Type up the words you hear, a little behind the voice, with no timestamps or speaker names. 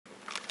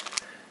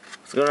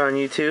What's going on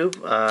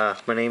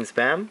YouTube? My name's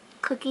BaM.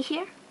 Cookie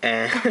here.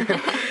 And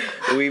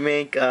we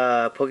make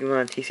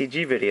Pokemon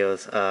TCG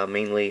videos,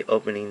 mainly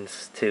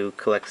openings to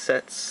collect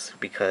sets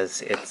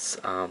because it's,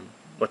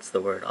 what's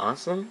the word,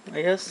 awesome,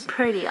 I guess?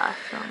 Pretty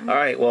awesome.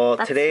 Alright, well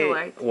That's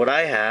today what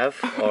I have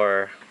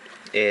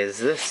is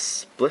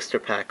this blister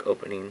pack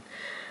opening.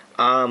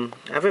 I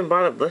haven't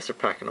bought a blister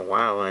pack in a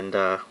while, and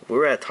we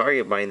were at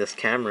Target buying this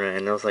camera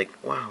and I was like,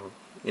 wow,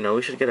 you know,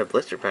 we should get a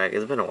blister pack.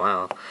 It's been a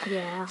while.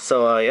 Yeah.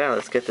 So yeah,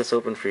 let's get this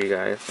open for you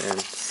guys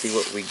and see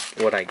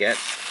what I get.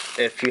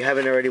 If you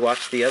haven't already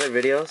watched the other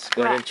videos,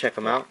 go ahead and check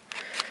them out.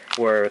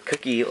 Where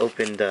Cookie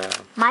opened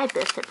my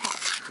blister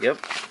pack. Yep.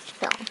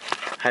 So.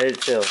 How did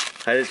it feel?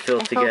 How did it feel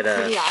to get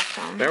pretty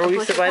awesome. Remember we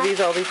used to buy these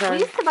all the time? We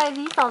used to buy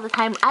these all the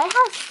time. I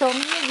have so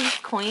many of these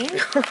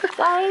coins,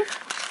 guys.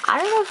 I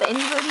don't know if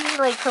anybody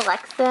like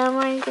collects them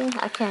or anything.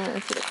 I can't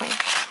even see the coin.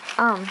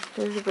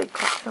 There's a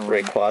Rayquaza one.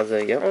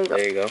 Rayquaza, yep.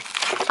 There you go.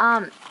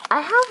 I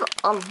have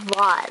a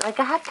lot. Like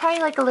I have probably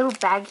like a little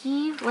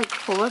baggie like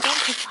full of them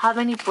because how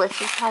many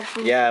blisters have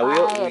we? Yeah,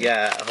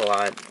 a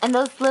lot. And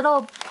those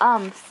little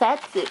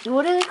sets.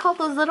 What do they call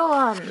those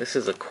little This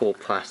is a cool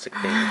plastic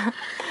thing.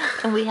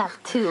 And we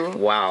have two.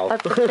 Wow.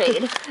 That's the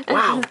trade.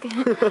 Wow.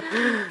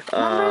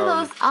 Remember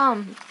those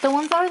the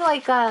ones that are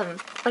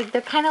like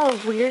they're kind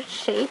of a weird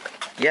shape.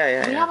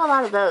 Yeah. We have a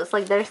lot of those.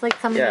 Like there's like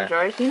some in the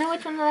drawers. Do you know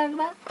which one I'm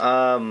talking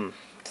about?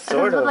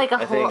 Sort of. With like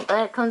a hole.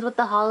 It comes with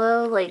the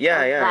hollow like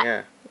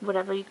yeah.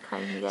 Whatever you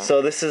kind of get.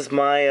 So this is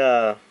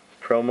my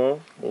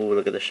promo. Ooh,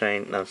 look at the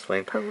shine. No, it's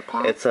lame.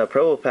 Probopass? It's a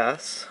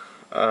Probopass.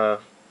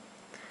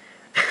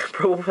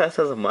 Probopass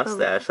has a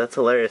mustache. That's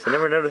hilarious. I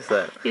never noticed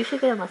that. You should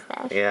get a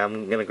mustache. Yeah,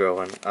 I'm gonna grow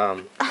one.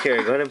 Here,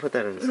 go ahead and put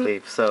that in the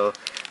sleeve. So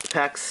the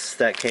packs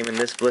that came in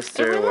this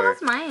blister were.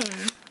 Where's mine?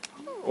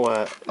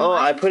 What? Oh,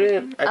 I put it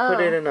in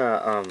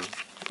a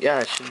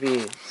yeah, it should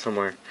be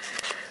somewhere.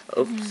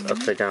 Oops,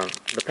 upside down.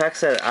 The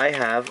packs that I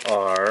have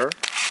are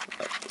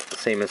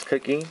same as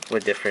Cookie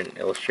with different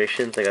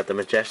illustrations. I got the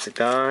Majestic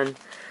Dawn,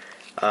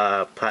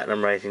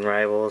 Platinum Rising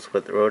Rivals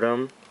with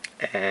Rotom,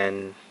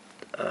 and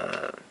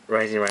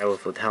Rising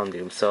Rivals with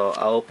Houndoom. So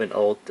I'll open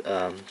old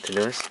to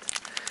newest,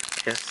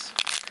 I guess.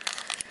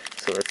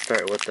 So let's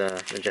start with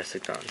the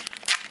Majestic Dawn.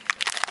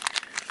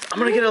 I'm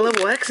gonna get a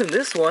level X in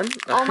this one.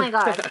 Oh my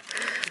god.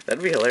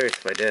 That'd be hilarious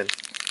if I did.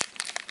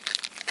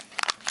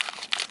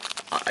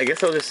 I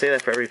guess I'll just say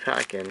that for every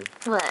pack and...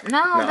 What?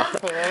 No,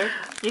 don't say it.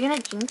 You're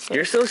gonna jinx it.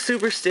 You're so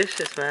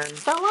superstitious, man.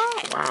 So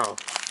what? Wow.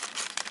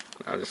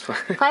 I'm just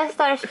 5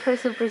 stars for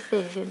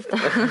superstition.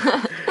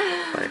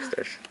 5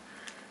 stars.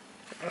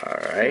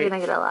 Alright. You're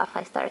gonna get a lot of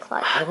 5 stars.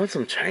 I want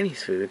some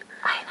Chinese food.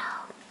 I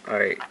know.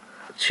 Alright.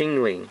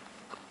 Chingling.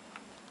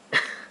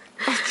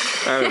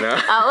 I don't know.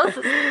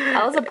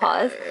 That was a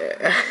pause.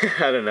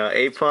 I don't know.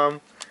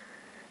 Apom.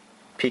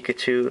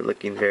 Pikachu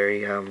looking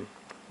very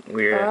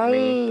weird at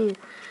me.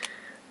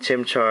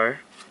 Chimchar.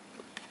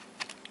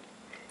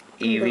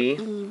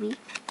 Eevee.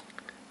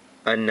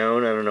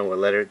 Unknown. I don't know what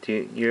letter.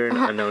 You're an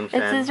unknown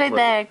fan. It says right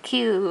there,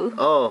 Q.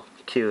 Oh,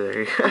 Q.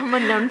 There you go. I'm a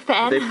known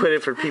fan. They put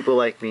it for people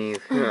like me.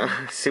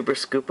 Super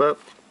Scoop Up.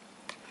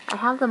 I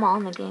have them all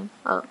in the game.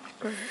 Oh.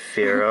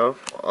 Firo.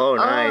 Oh,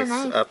 nice.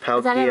 Nice. Palkia.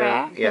 Is that a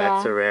rare? Yeah,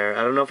 it's a rare.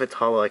 I don't know if it's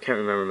hollow. I can't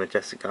remember.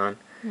 Majestic Dawn.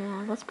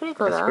 Yeah, that's pretty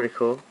cool. That's pretty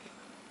cool.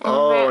 And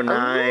oh, rare.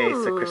 nice.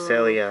 Ooh. A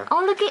Cresselia.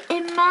 Oh, look at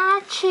it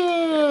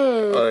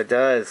matches. Oh, it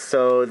does.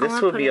 So this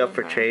will be up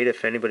for trade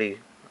if anybody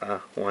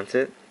wants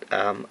it.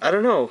 I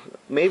don't know.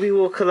 Maybe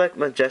we'll collect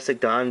Majestic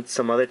Dawn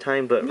some other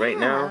time, but right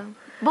now...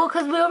 Well,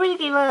 because we already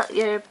gave out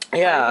your...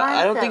 Yeah,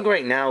 I don't think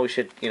right now we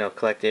should,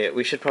 collect it.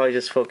 We should probably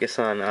just focus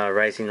on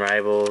Rising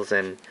Rivals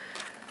and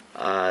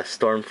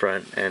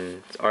Stormfront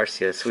and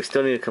Arceus. We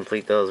still need to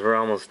complete those. We're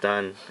almost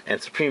done.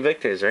 And Supreme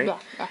Victors, right?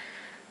 Yeah.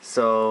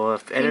 So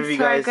if any of you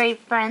guys... our great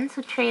friends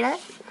who trade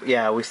us.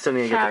 Yeah, we still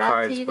need to get the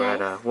cards,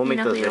 but we'll make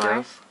those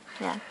videos.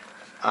 Yeah.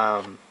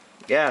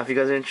 Yeah, if you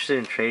guys are interested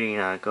in trading,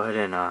 go ahead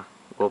and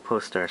we'll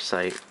post our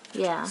site.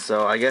 Yeah.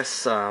 So I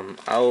guess I'll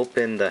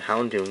open the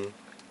Houndoom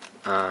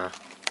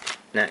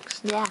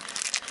next. Yeah.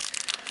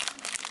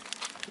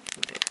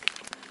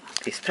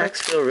 These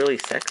packs feel really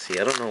sexy.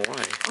 I don't know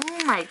why.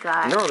 Oh my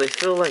god. No, they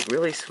feel like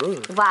really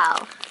smooth.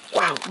 Wow.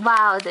 Wow.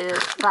 Wow, dude.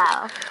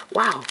 Wow.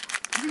 Wow.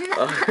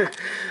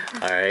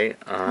 Alright.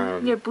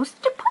 Your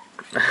booster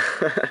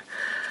packs?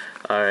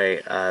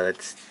 Alright,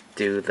 let's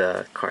do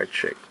the card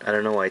trick. I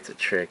don't know why it's a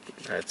trick.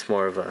 It's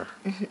more of a...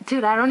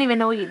 Dude, I don't even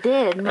know what you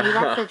did. Maybe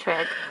that's a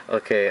trick.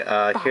 Okay,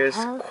 here's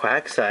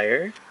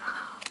Quagsire.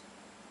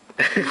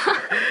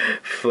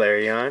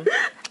 Flareon.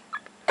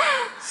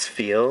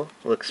 Spheal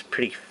looks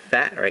pretty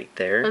fat right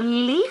there.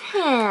 Leave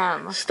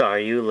him.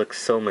 Staryu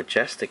looks so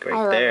majestic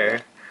right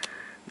there.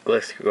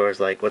 Gliscor's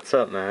like, what's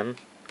up, man?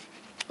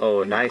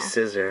 Oh, nice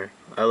Scissor.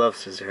 I love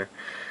Scissor.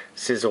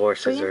 Scissor.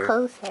 Bring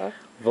closer.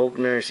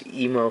 Volkner's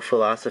emo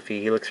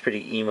philosophy. He looks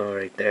pretty emo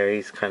right there.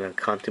 He's kind of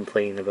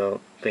contemplating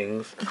about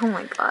things. Oh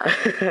my god.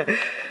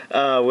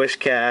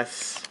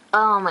 Wishcast.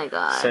 Oh my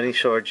god. Sunny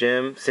Shore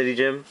Gym. City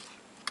Gym.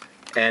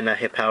 And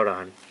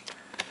Hippowdon.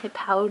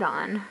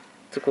 Hippowdon.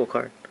 It's a cool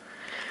card.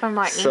 For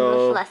more So,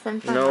 English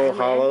lessons. For no more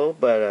hollow,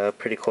 but a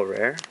pretty cool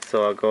rare.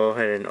 So I'll go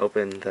ahead and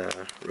open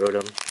the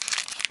Rotom.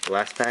 The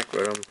last pack,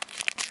 Rotom.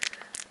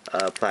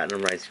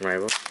 Platinum Rising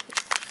Rival.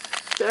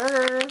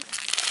 Sure.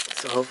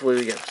 So hopefully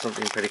we get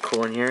something pretty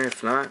cool in here.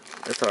 If not,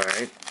 that's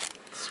alright.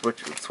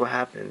 That's what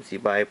happens. You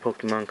buy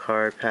Pokemon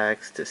card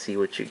packs to see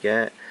what you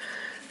get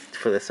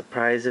for the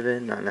surprise of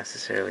it. Not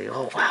necessarily,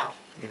 oh wow,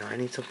 you know, I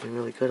need something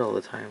really good all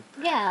the time.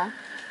 Yeah.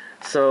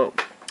 So,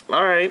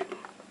 alright.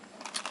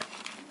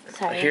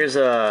 Sorry. Here's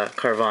a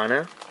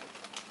Carvana.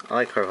 I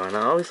like Carvana.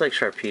 I always like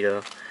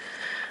Sharpedo.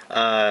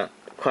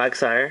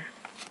 Quagsire.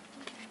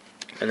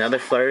 Another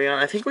Flareon.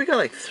 I think we got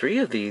like 3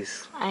 of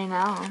these. I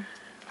know.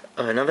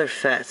 Another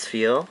Fat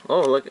Spheal.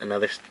 Oh, look,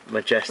 another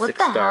Majestic What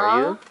the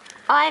Staryu. hell?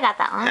 Oh, I got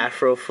that one.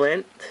 Afro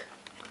Flint.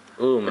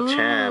 Ooh,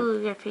 Machamp.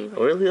 Ooh, your favorite.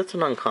 Oh, really? That's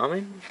an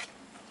uncommon?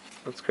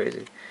 That's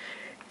crazy.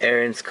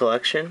 Aaron's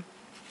Collection.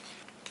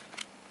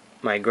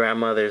 My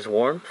Grandmother's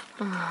Warmth.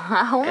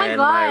 Oh my and god.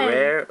 my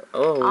rare.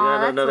 Oh, we got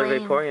that's another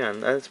lame. Vaporeon.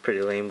 That's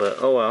pretty lame, but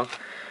oh well.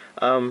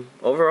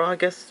 Overall, I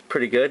guess it's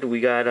pretty good. We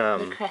got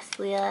the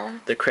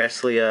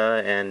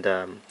Cresselia and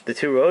the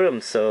 2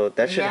 Rotoms, so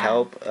that should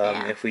help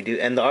if we do,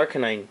 and the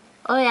Arcanine.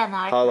 Oh yeah, no.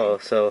 Hollow.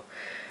 So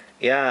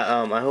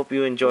yeah, I hope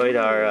you enjoyed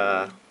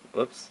our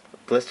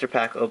blister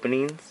pack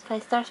openings.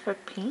 5 stars for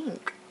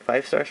pink.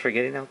 5 stars for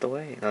getting out the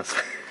way.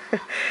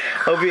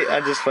 Hope you.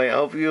 I'm just playing. I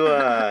hope you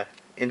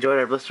enjoyed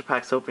our blister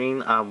packs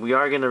opening. We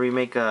are gonna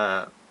remake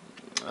a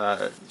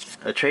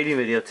trading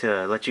video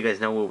to let you guys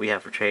know what we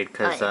have for trade,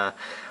 because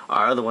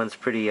our other one's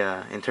pretty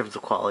in terms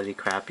of quality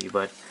crappy.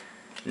 But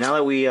now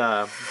that we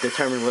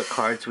determined what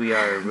cards we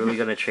are really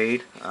gonna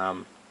trade,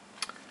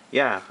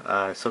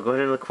 yeah. So go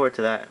ahead and look forward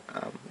to that.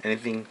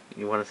 Anything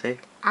you want to say?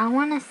 I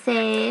want to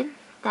say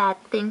that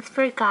thanks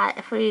for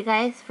you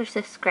guys for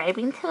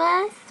subscribing to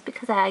us,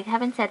 because I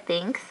haven't said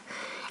thanks.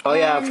 Oh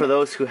yeah, for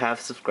those who have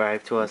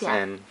subscribed to us,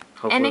 and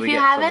hopefully and if we you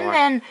get haven't, some more.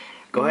 then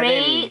Go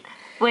ahead and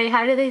wait,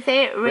 how do they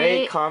say it?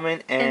 Rate,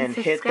 comment, and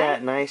hit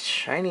subscribe. that nice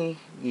shiny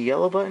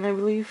yellow button, I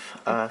believe.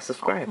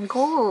 Subscribe.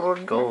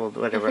 Gold. Gold,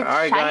 whatever. If it's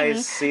Alright shiny.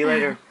 guys, see you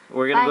later.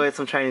 We're gonna go get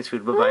some Chinese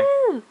food. Bye bye.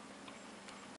 Woo!